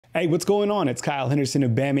Hey, what's going on? It's Kyle Henderson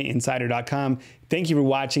of BamaInsider.com. Thank you for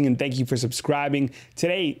watching and thank you for subscribing.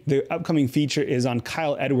 Today, the upcoming feature is on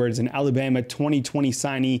Kyle Edwards, an Alabama 2020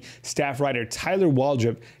 signee. Staff writer Tyler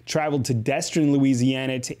Waldrop traveled to Destin,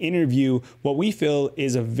 Louisiana to interview what we feel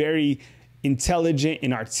is a very intelligent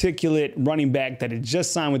and articulate running back that had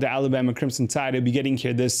just signed with the Alabama Crimson Tide. He'll be getting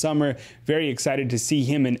here this summer. Very excited to see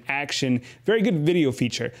him in action. Very good video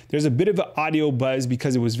feature. There's a bit of an audio buzz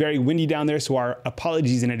because it was very windy down there, so our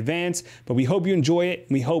apologies in advance, but we hope you enjoy it.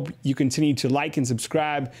 We hope you continue to like and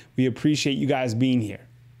subscribe. We appreciate you guys being here.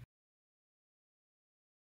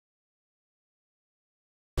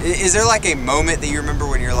 Is there like a moment that you remember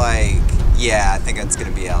when you're like, yeah, I think it's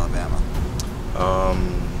going to be Alabama?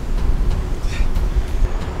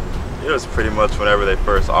 It was pretty much whenever they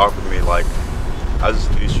first offered me, like, I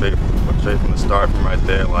just knew straight from the start, from right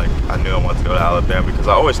there, like, I knew I wanted to go to Alabama because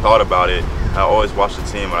I always thought about it. I always watch the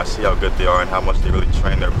team and I see how good they are and how much they really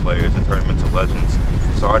train their players and turn them into legends.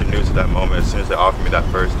 So I already knew at that moment, as soon as they offered me that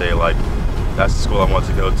first day, like, that's the school I wanted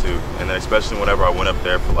to go to. And then especially whenever I went up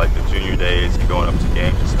there for like the junior days and going up to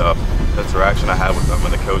games and stuff, the interaction I had with them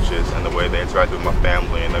and the coaches and the way they interacted with my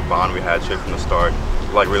family and the bond we had straight from the start,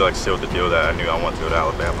 like really like sealed the deal that I knew I wanted to go to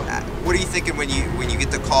Alabama. What are you thinking when you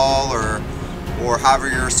get the call or however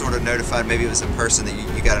you're sort of notified, maybe it was in person, that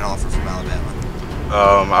you got an offer from Alabama?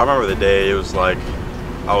 I remember the day, it was like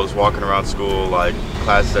I was walking around school, like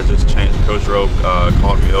classes that just changed. Coach Rope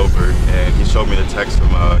called me over and he showed me the text from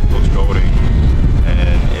Coach Golding,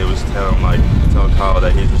 and it was telling Kyle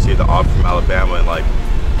that he's received the offer from Alabama, and like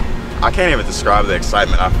I can't even describe the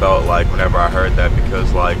excitement I felt like whenever I heard that,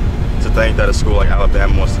 because like to think that a school like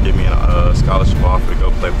Alabama wants to give me a scholarship offer to go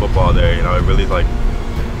play football there, you know, it really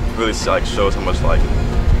shows how much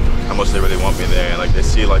they really want me there, and like they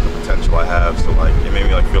see like the potential I have. So like it made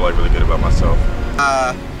me like feel like really good about myself.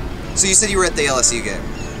 So you said you were at the LSU game.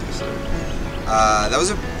 Yes, sir. That was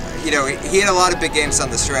he had a lot of big games on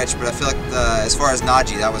the stretch, but I feel like as far as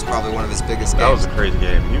Najee, that was probably one of his biggest games. That was a crazy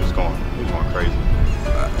game. He was going crazy.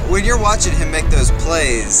 When you're watching him make those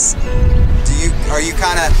plays, are you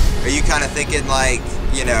kind of thinking like,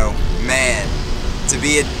 you know, man, to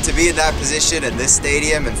be in that position in this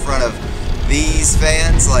stadium in front of these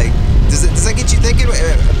fans, like does that get you thinking?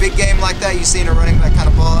 A big game like that, you seen a running that kind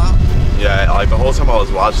of ball out? Yeah, like the whole time I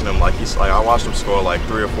was watching him, like I watched him score like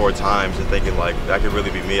 3 or 4 times and thinking like that could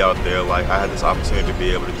really be me out there. Like I had this opportunity to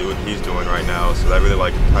be able to do what he's doing right now, so that really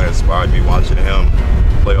like kind of inspired me watching him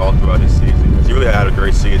play all throughout his season, because he really had a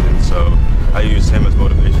great season. So I used him as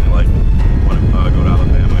motivation to like want to go to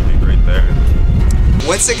Alabama and be great there.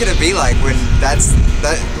 What's it gonna be like when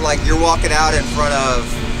like you're walking out in front of,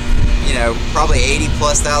 you know, probably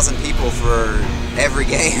 80,000+ people for every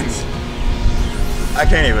game? I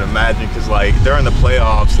can't even imagine, because like during the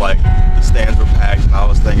playoffs, like the stands were packed and I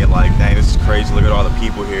was thinking like, dang, this is crazy, look at all the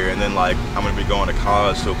people here. And then like I'm gonna be going to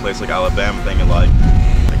college to a place like Alabama thinking like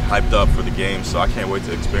hyped up for the game, so I can't wait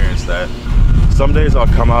to experience that. Some days I'll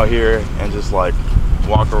come out here and just like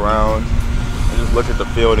walk around and just look at the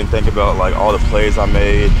field and think about like all the plays I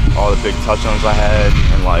made, all the big touchdowns I had,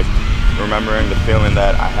 and like remembering the feeling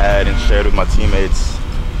that I had and shared with my teammates,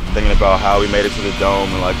 thinking about how we made it to the Dome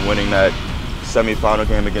and like winning that semi-final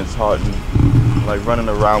game against Houghton, like running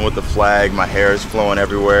around with the flag, my hair is flowing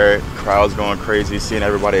everywhere, crowds going crazy, seeing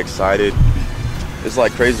everybody excited. It's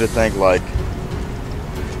like crazy to think like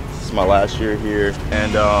this is my last year here,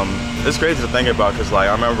 and it's crazy to think about, because like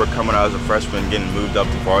I remember coming out as a freshman, getting moved up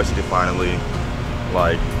to varsity finally.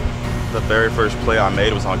 Like the very first play I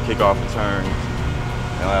made was on kickoff return,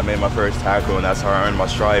 and I made my first tackle, and that's how I earned my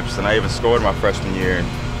stripes, and I even scored my freshman year.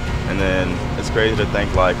 And then it's crazy to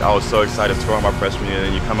think like I was so excited to score my freshman year, and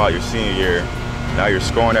then you come out your senior year, now you're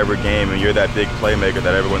scoring every game and you're that big playmaker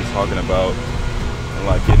that everyone's talking about, and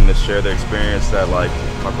like getting to share the experience that like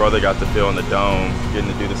my brother got to feel in the Dome, getting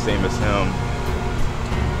to do the same as him.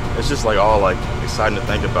 It's just like all like exciting to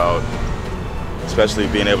think about, especially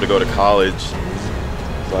being able to go to college.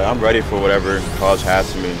 It's like I'm ready for whatever college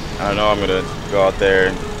has for me. I know I'm gonna go out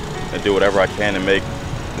there and do whatever I can to make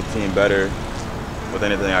the team better with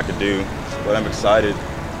anything I could do, but I'm excited.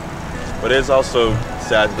 But it's also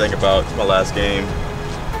sad to think about, it's my last game.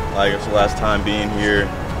 Like it's the last time being here.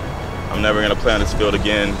 I'm never gonna play on this field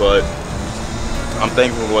again, but I'm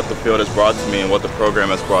thankful for what the field has brought to me and what the program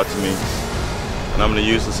has brought to me. And I'm gonna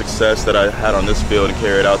use the success that I had on this field and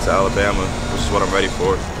carry it out to Alabama, which is what I'm ready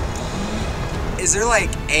for. Is there like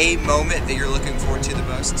a moment that you're looking forward to the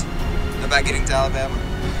most about getting to Alabama?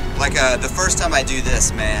 Like the first time I do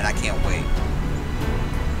this, man, I can't wait.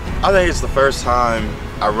 I think it's the first time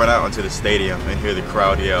I run out into the stadium and hear the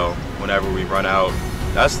crowd yell whenever we run out.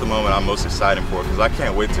 that's the moment I'm most excited for, because I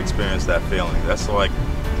can't wait to experience that feeling. That's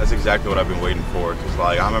exactly what I've been waiting for. Because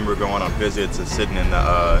like I remember going on visits and sitting in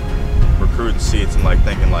the recruiting seats and like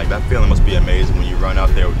thinking like that feeling must be amazing when you run out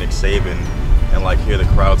there with Nick Saban and like hear the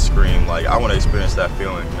crowd scream. Like I want to experience that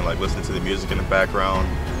feeling and like listen to the music in the background.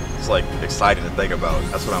 It's like exciting to think about.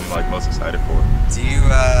 That's what I'm like most excited for. Do you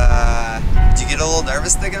get a little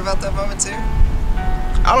nervous thinking about that moment too?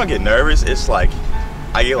 I don't get nervous. It's like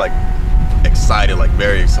I get like excited, like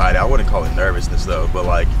very excited. I wouldn't call it nervousness though, but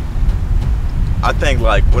like I think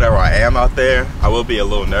like whenever I am out there, I will be a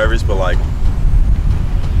little nervous, but like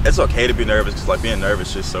it's okay to be nervous, because like being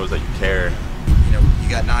nervous just shows that you care. You know, you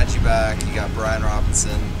got Najee back, you got Brian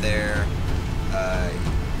Robinson there.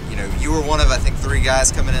 You know, you were one of I think 3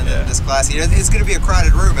 guys coming in this class. You know, it's going to be a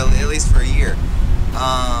crowded room at least for a year.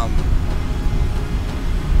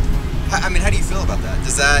 I mean, how do you feel about that?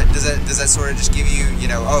 Does that sort of just give you, you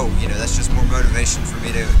know, oh, you know, that's just more motivation for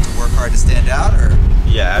me to work hard to stand out, or?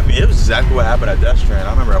 Yeah, I mean, it was exactly what happened at Death Strand.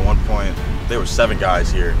 I remember at one point there were 7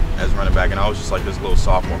 guys here as running back, and I was just like this little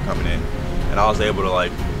sophomore coming in, and I was able to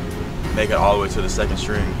like make it all the way to the 2nd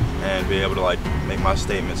string and be able to like make my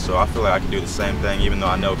statements. So I feel like I can do the same thing, even though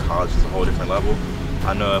I know college is a whole different level.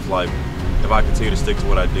 I know if I continue to stick to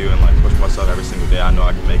what I do and like push myself every single day, I know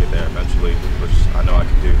I can make it there eventually.